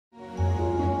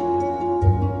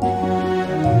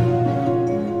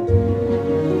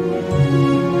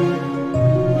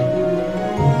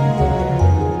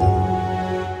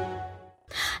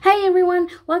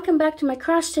welcome back to my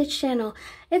cross stitch channel.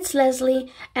 It's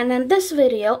Leslie, and in this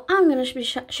video I'm going to be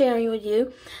sharing with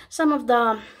you some of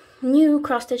the new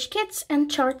cross stitch kits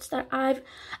and charts that I've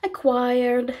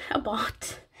acquired,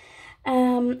 bought.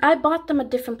 I bought them at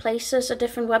different places, at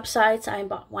different websites. I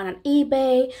bought one on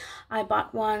eBay. I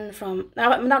bought one from,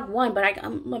 not one, but I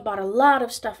bought a lot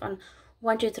of stuff on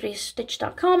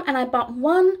 123stitch.com, and I bought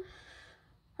one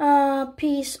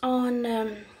piece on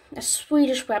a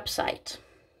Swedish website.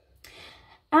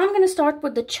 I'm going to start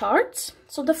with the charts.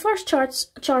 So the first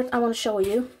chart I want to show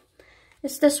you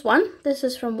is this one. This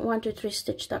is from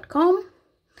 123stitch.com.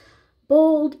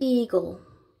 Bold Eagle.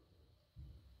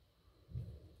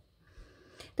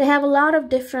 They have a lot of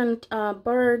different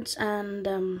birds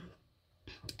and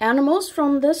animals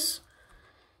from this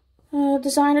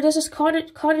designer. This is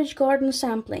Cottage Garden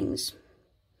Samplings.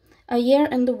 A Year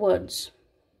in the Woods.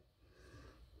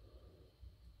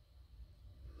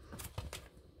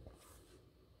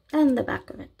 And the back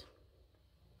of it.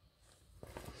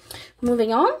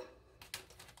 Moving on,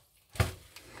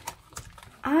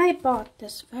 I bought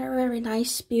this very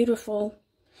nice, beautiful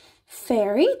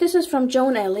fairy. This is from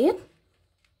Joan Elliott.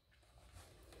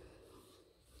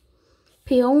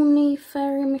 Peony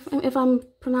Fairy, if I'm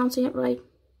pronouncing it right.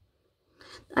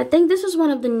 I think this is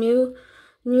one of the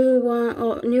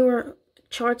newer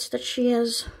charts that she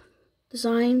has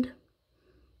designed.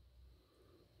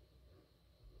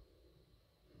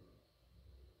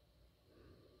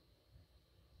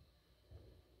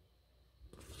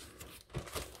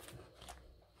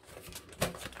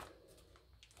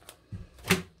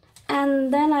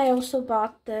 And then I also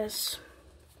bought this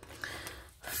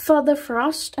Feather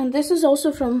Frost, and this is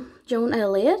also from Joan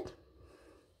Elliott.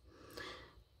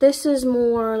 This is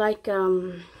more like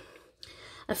a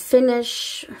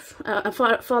Finnish,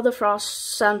 Feather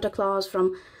Frost Santa Claus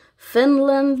from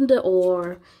Finland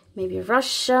or maybe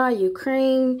Russia,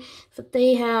 Ukraine. But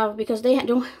they have, because they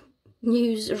don't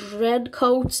use red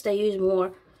coats, they use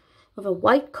more of a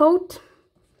white coat.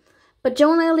 But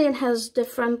Joan Elliott has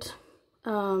different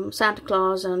Santa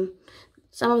Claus, and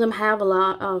some of them have a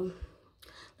lot of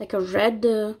like a red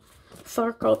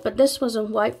fur coat, but this was a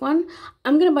white one.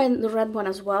 I'm gonna buy the red one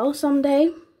as well someday.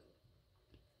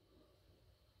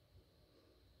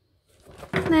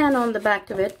 And on the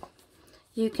back of it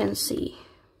you can see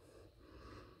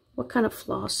what kind of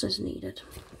floss is needed,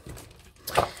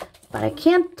 but I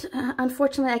can't,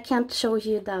 unfortunately I can't show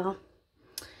you the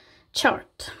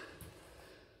chart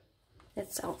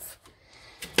itself.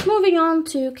 Moving on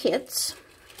to kits.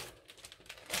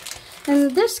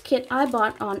 And this kit I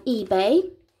bought on eBay.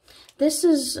 This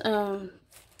is,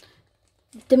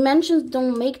 Dimensions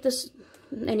don't make this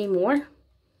anymore.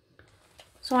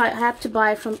 So I had to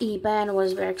buy it from eBay, and it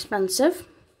was very expensive.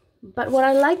 But what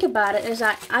I like about it is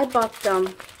I bought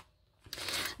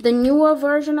the newer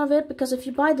version of it, because if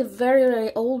you buy the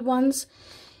very old ones,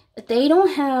 they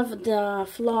don't have the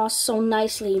floss so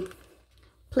nicely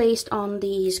placed on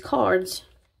these cards.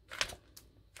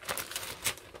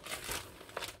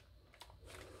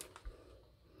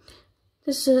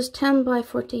 This is 10 by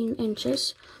 14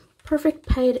 inches. Perfect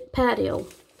patio.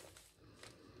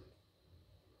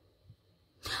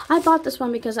 I bought this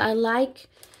one because I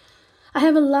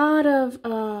have a lot of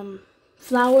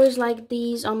flowers like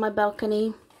these on my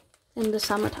balcony in the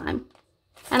summertime.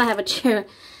 And I have a chair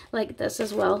like this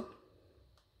as well.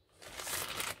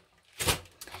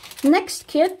 Next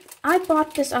kit, I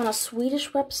bought this on a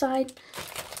Swedish website.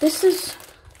 This is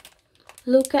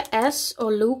Lucas,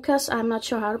 or Lucas, I'm not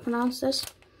sure how to pronounce this.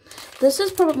 This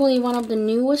is probably one of the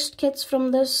newest kits from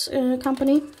this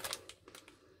company.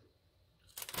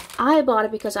 I bought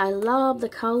it because I love the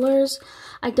colors.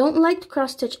 I don't like the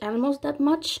cross-stitch animals that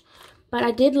much, but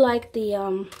I did like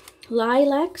the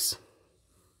lilacs.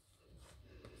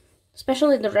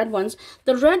 Especially the red ones.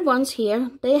 The red ones here,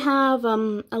 they have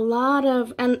a lot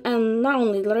of, and not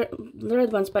only the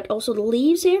red ones, but also the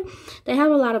leaves here. They have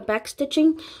a lot of back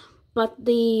stitching. But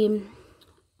the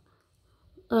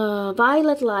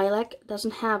violet lilac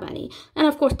doesn't have any. And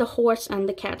of course the horse and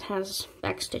the cat has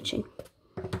back stitching.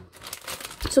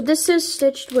 So this is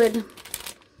stitched with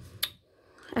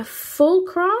a full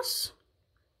cross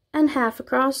and half a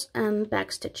cross and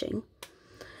back stitching.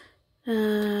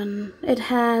 It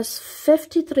has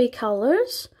 53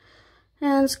 colors,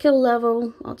 and skill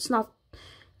level, well,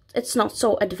 it's not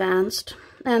so advanced.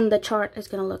 And the chart is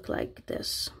gonna look like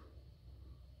this.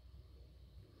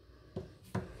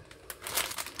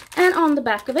 And on the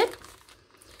back of it,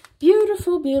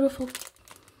 beautiful, beautiful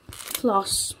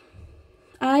floss.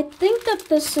 I think that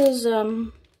this is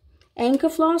anchor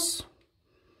floss.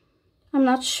 I'm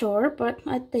not sure, but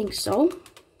I think so.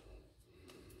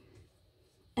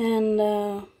 And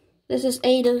this is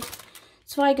Ada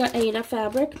Zweigart Ada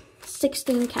fabric,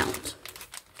 16 count.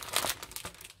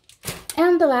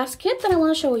 And the last kit that I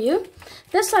want to show you,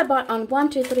 this I bought on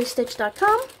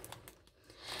 123stitch.com.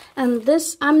 And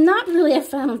this, I'm not really a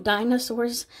fan of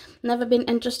dinosaurs, never been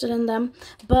interested in them,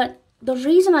 but the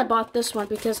reason I bought this one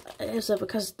is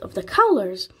because of the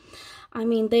colors. I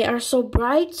mean, they are so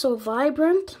bright, so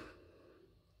vibrant,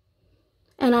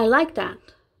 and I like that.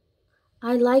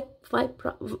 I like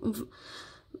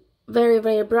very,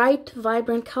 very bright,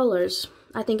 vibrant colors.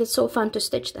 I think it's so fun to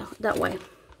stitch that way.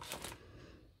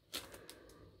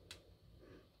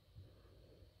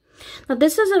 Now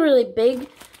this is a really big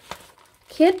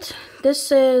kit.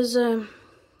 This is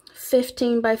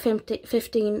 15 by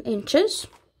 15 inches,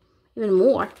 even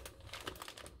more.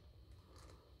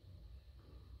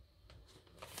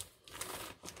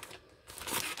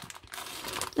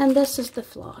 And this is the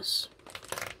floss.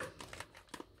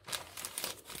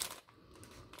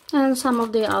 And some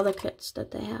of the other kits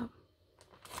that they have.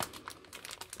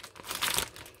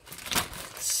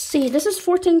 See, this is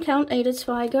 14 count Ada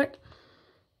Zweigart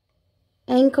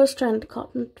Anchor Strand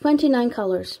Cotton, 29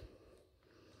 colors.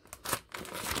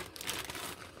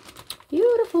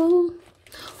 Beautiful.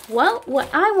 Well, what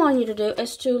I want you to do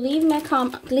is to leave me a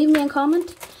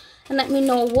comment and let me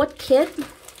know what kit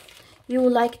you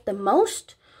like the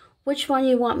most, which one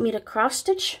you want me to cross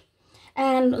stitch,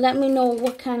 and let me know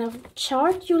what kind of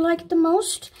chart you like the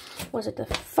most. Was it the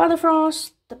Feather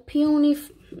Frost, the Peony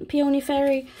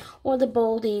Fairy, or the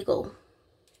Bold Eagle?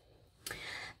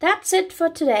 That's it for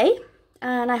today,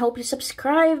 and I hope you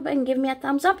subscribe and give me a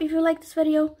thumbs up if you like this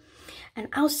video, and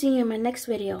I'll see you in my next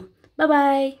video. Bye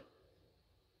bye.